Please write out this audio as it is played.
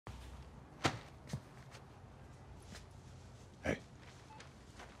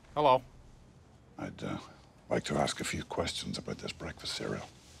Hello. I'd like to ask a few questions about this breakfast cereal.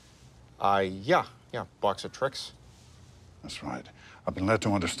 Yeah, box of Trix. That's right. I've been led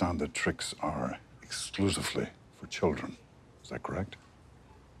to understand that Trix are exclusively for children. Is that correct?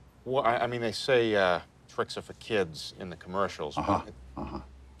 Well, I mean, they say Trix are for kids in the commercials.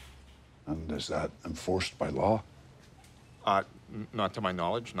 And is that enforced by law? Not to my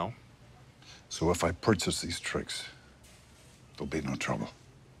knowledge, no. So if I purchase these Trix, there'll be no trouble?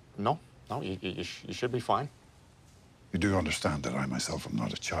 No, you should be fine. You do understand that I myself am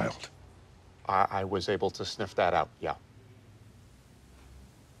not a child? I was able to sniff that out, yeah.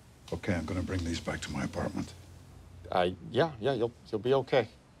 Okay, I'm going to bring these back to my apartment. Yeah, you'll be okay.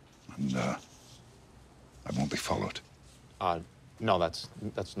 And, I won't be followed. No, that's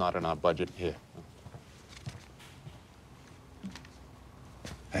not in our budget here.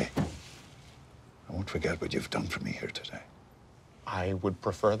 Hey, I won't forget what you've done for me here today. I would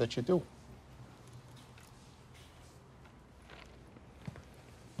prefer that you do.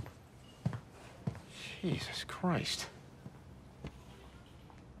 Jesus Christ.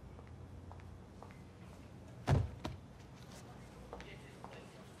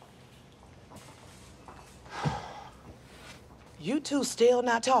 You two still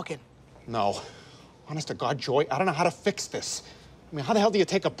not talking? No. Honest to God, Joy, I don't know how to fix this. I mean, how the hell do you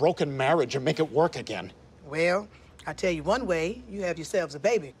take a broken marriage and make it work again? Well, I tell you one way, you have yourselves a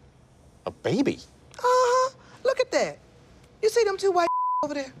baby. A baby? Uh-huh. Look at that. You see them two white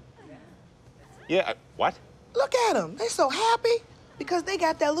over there? Yeah, what? Look at them. They so happy because they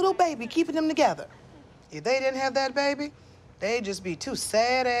got that little baby keeping them together. If they didn't have that baby, they'd just be two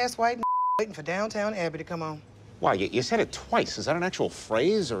sad-ass white waiting for downtown Abbey to come on. Wow, you said it twice. Is that an actual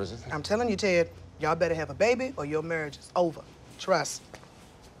phrase, or is it... I'm telling you, Ted, y'all better have a baby or your marriage is over. Trust.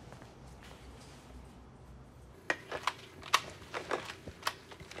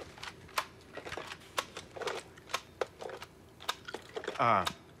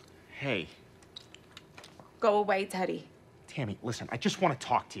 Hey. Go away, Teddy. Tammy, listen, I just want to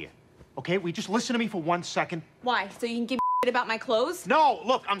talk to you. Okay? Will you just listen to me for 1 second? Why? So you can give me shit about my clothes? No,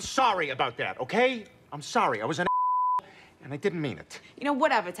 look, I'm sorry about that, okay? I'm sorry. I was an and I didn't mean it. You know,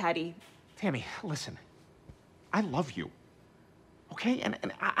 whatever, Teddy. Tammy, listen. I love you. Okay? And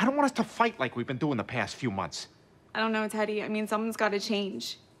I don't want us to fight like we've been doing the past few months. I don't know, Teddy. I mean, something's got to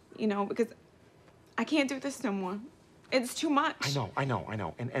change, you know, because I can't do this no more. It's too much. I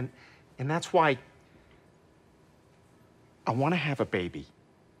know. And that's why I want to have a baby.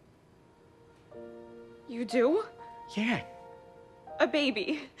 You do? Yeah. A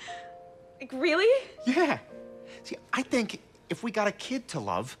baby? Like, really? Yeah. See, I think if we got a kid to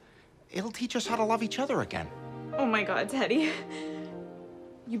love, it'll teach us how to love each other again. Oh, my God, Teddy.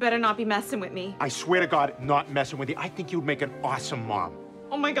 You better not be messing with me. I swear to God, not messing with you. I think you'd make an awesome mom.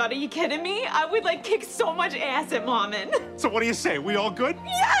 Oh, my God, are you kidding me? I would, like, kick so much ass at Momming. So what do you say? We all good?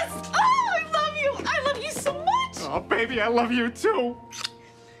 Yes! Oh, I love you. I love you so much. Oh, baby, I love you too.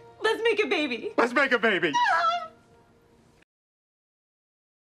 Let's make a baby. Let's make a baby. Ah!